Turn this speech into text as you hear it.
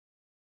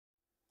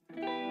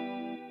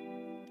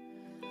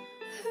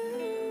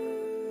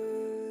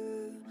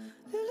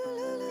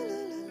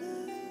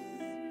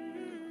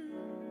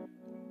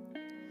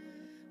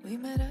We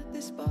met at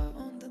this bar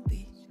on the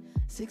beach.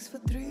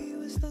 6'3", he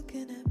was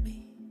looking at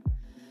me.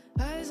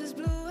 Eyes as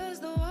blue as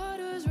the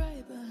waters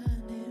right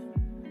behind him.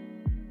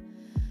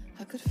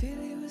 I could feel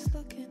he was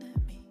looking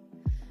at me.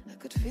 I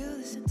could feel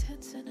this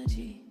intense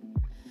energy.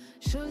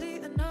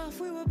 Surely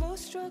enough, we were both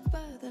struck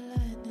by the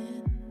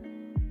lightning.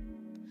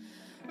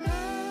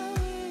 I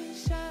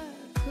wish I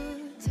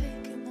could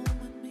take him home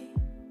with me.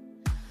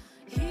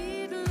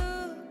 He'd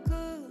look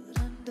good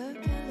under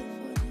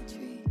California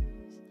trees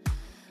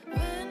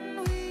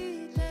when we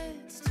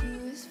danced to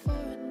his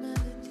foreign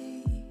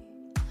melody.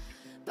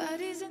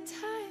 Bodies in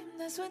time,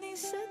 that's when he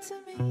said to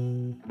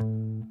me,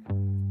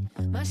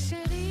 ma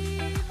chérie,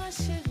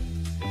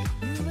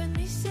 you and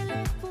me c'est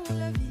là pour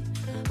la vie.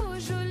 Oh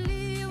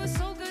jolie, it was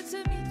so good to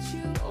meet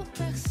you. Oh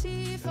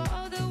merci for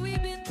all that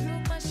we've been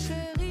through. Ma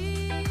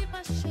chérie,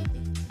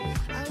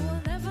 I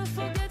will never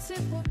forget,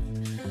 c'est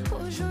promis.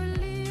 Oh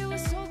jolie, it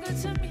was so good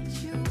to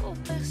meet you. Oh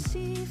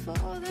merci for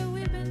all that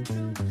we've been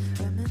through.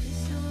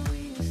 Reminiscing where we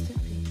used to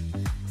be,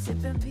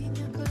 sipping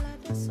pina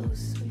colada so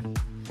sweet,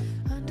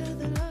 under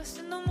the lost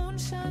in the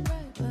moonshine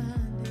right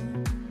behind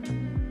him.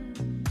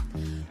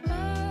 I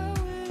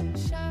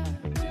wish I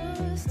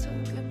just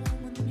took him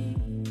home with me.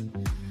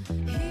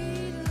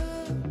 He'd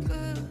look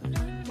good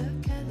under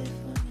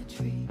California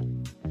tree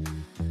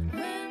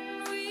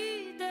when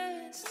we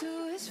danced to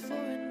his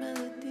foreign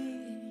melody.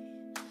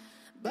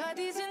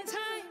 Bodies in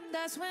time,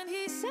 that's when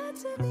he said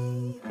to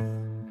me,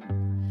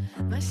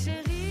 ma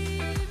chérie,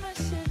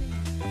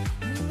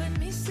 you and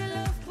me c'est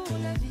love pour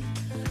la vie.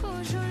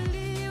 Oh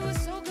jolie, it was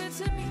so good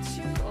to meet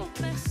you. Oh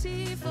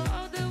merci for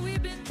all that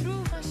we've been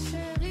through. Ma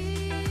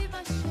chérie,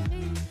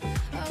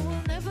 I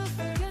will never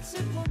forget,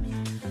 c'est promis.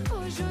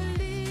 Oh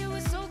jolie, it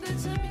was so good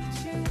to meet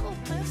you. Oh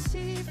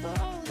merci for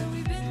all that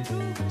we've been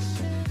through. Ma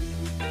chérie.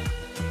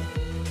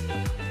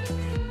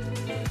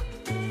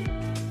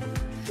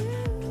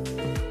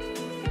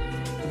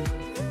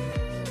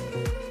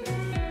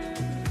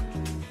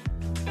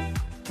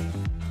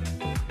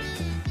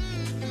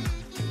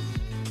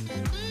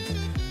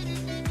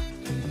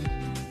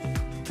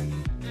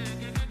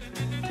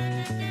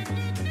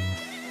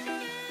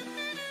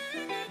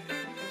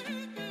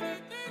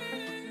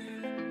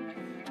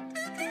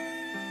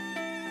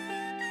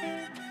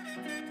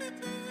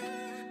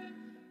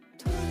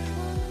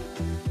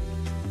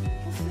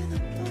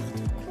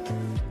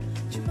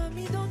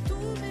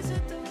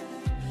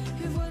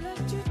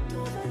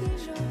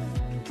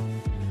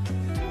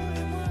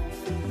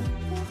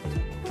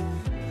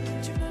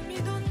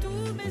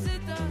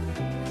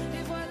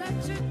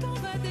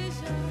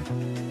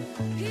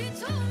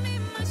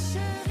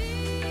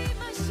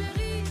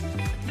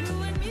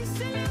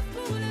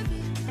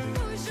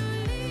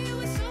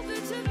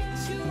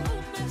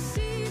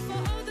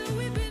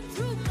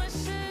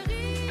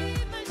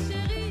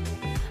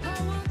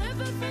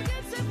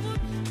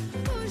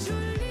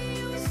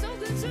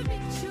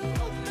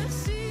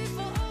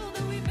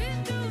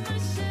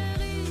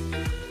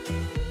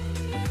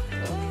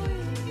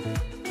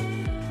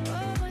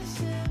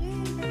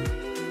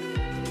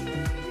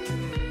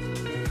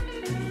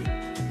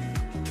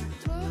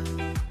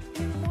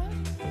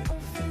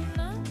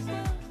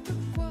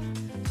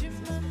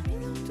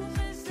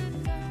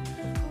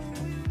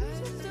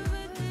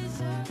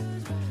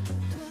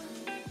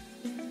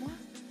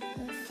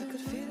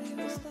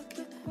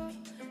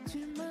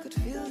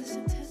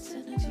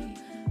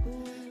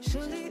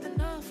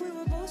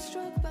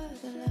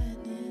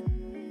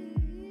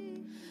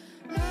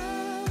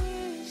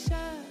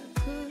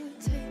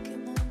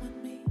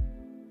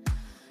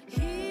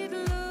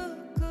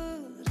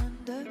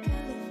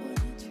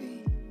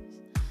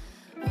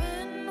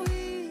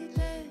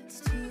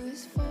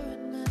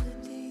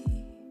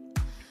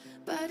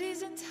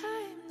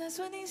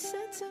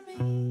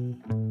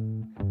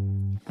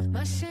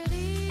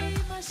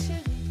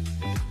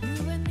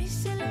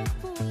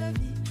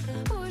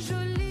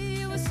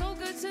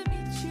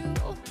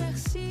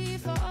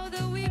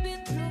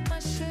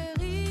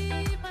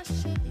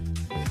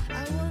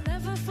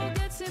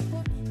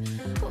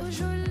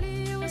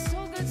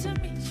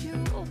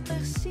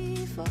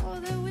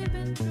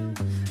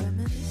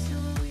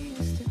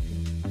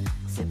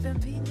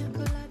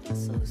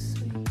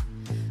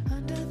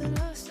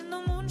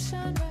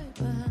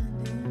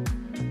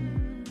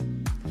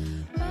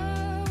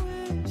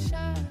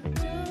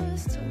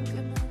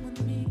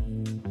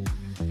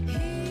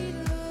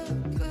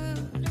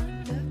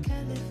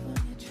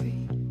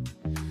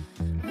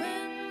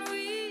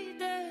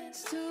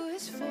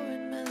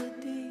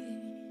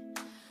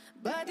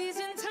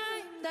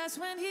 That's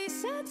when he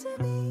said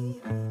to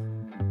me,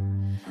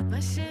 ma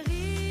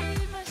chérie,